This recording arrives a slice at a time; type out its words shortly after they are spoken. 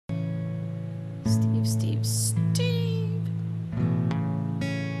Steve, Steve, Steve.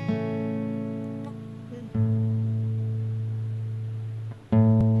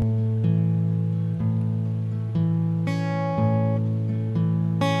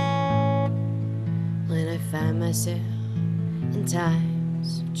 When I find myself in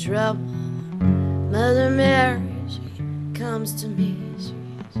times of trouble, Mother Mary, she comes to me.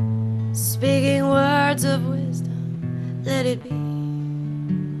 She's speaking words of wisdom, let it be.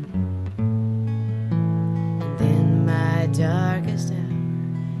 And in my darkest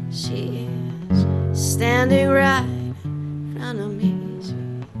hour, she is standing right in front of me. She's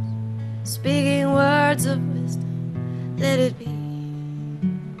speaking words of wisdom, let it be.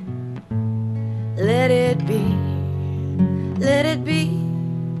 Let it be, let it be,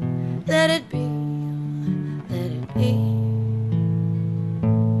 let it be, let it be.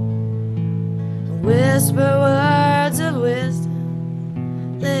 Whisper words of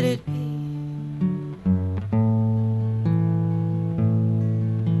wisdom, let it be.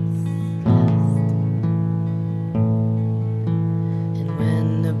 And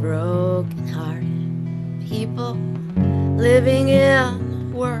when the broken-hearted people living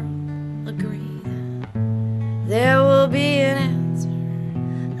in the world agree, there will be an answer,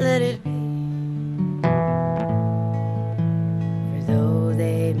 let it be. For though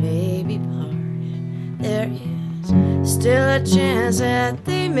they may be parted, there is still a chance that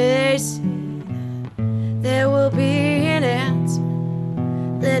they may see that there will be an answer,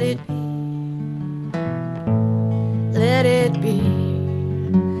 let it be. Let it be,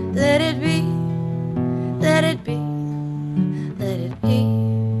 let it be, let it be, let it be.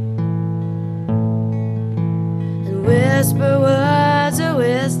 Whisper words of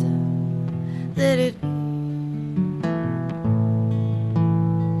wisdom, let it be.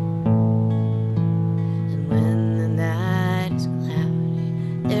 And when the night is cloudy,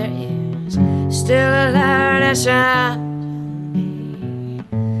 there is still a light that shines on me.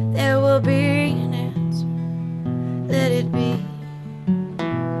 There will be an answer, let it be. And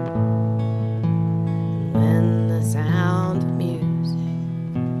when the sound of music,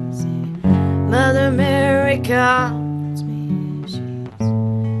 say, Mother Mary calms me.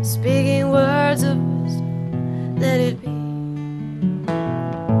 She's speaking words of wisdom, let it be.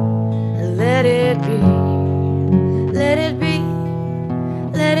 Let it be, let it be,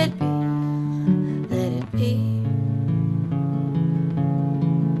 let it be, let it be.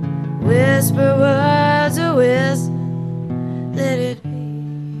 Whisper words of wisdom, let it be.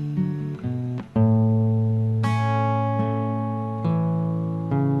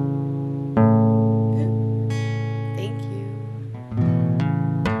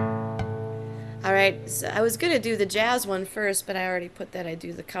 Alright, so I was going to do the jazz one first, but I already put that I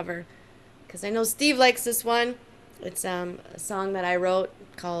do the cover. Because I know Steve likes this one. It's a song that I wrote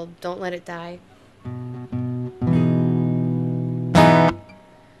called Don't Let It Die.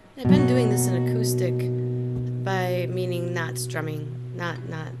 I've been doing this in acoustic, by meaning not strumming, not.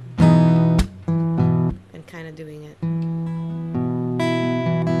 Been kind of doing it.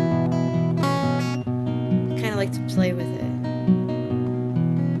 I kind of like to play with it.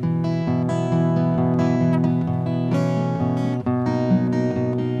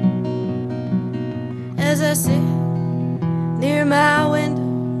 As I sit near my window,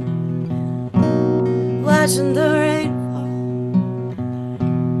 watching the rain fall,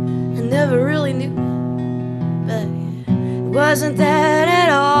 I never really knew it, but it wasn't that at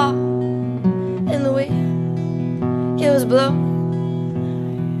all. In the wind, it was blowing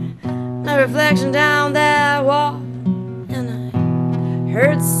my reflection down that wall, and I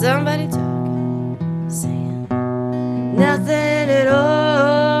heard somebody talking, saying nothing at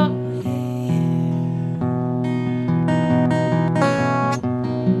all.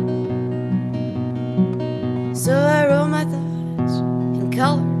 So I wrote my thoughts in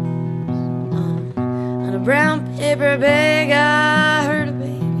colors on a brown paper bag. I heard a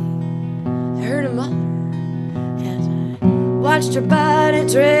baby, I heard a mother, as I watched her body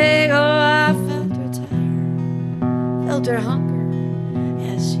drag. Oh, I felt her tired, felt her hunger,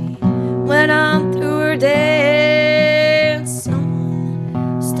 as she went on through her day. And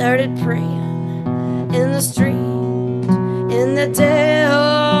someone started praying in the street, in the day.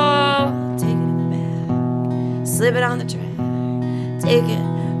 Oh, slip it on the track, take it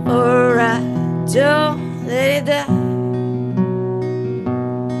for a ride, don't let it die.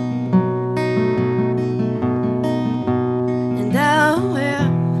 And I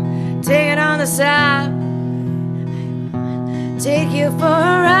will take it on the side, I will take you for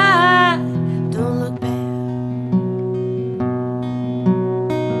a ride, don't look back.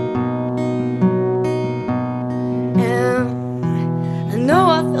 And I know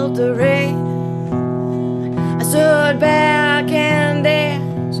I felt the rain stood back and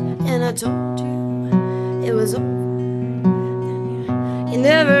danced, and I told you it was over. You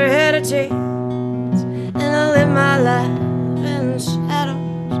never had a chance, and I live my life in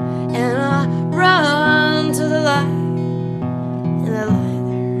shadows, and I run to the light, and I lie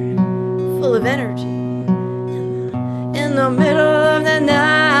there full of energy in the middle of the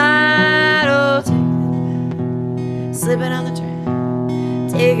night. Oh, take it back, slip it on the track,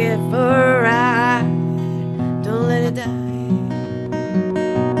 take it for a ride, don't let it die.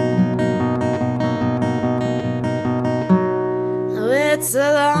 It's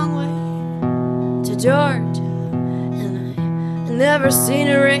a long way to Georgia, and I've never seen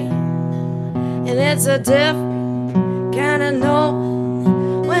it rain, and it's a different kind of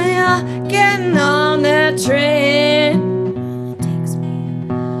knowing when you're getting on that train. It takes me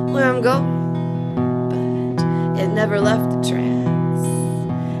where I'm going, but it never left the tracks,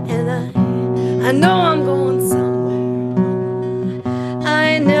 and I know I'm going somewhere. I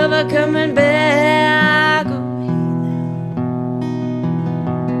ain't never coming back.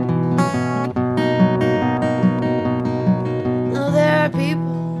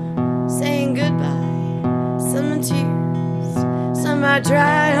 Some are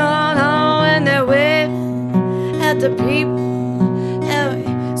trying on home and they're waving at the people, and we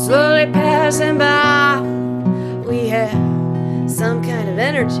slowly passing by. We have some kind of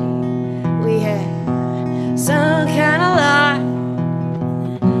energy, we have some kind of life.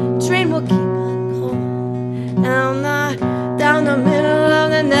 Train will keep on going down the middle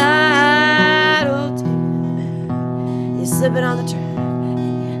of the night. Oh, take it in the back, you slip it on the track,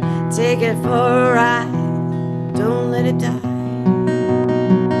 and you take it for a ride, don't let it die.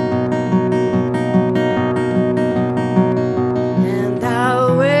 And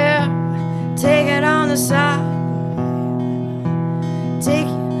I will take it on the side, take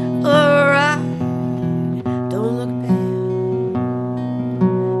you for a ride, don't look back.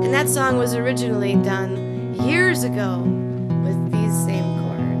 And that song was originally done years ago with these same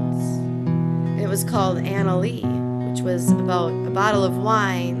chords. And it was called Anna Lee, which was about a bottle of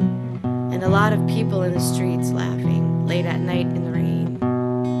wine and a lot of people in the streets laughing late at night in the rain.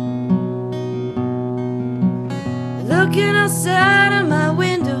 Looking outside of my window,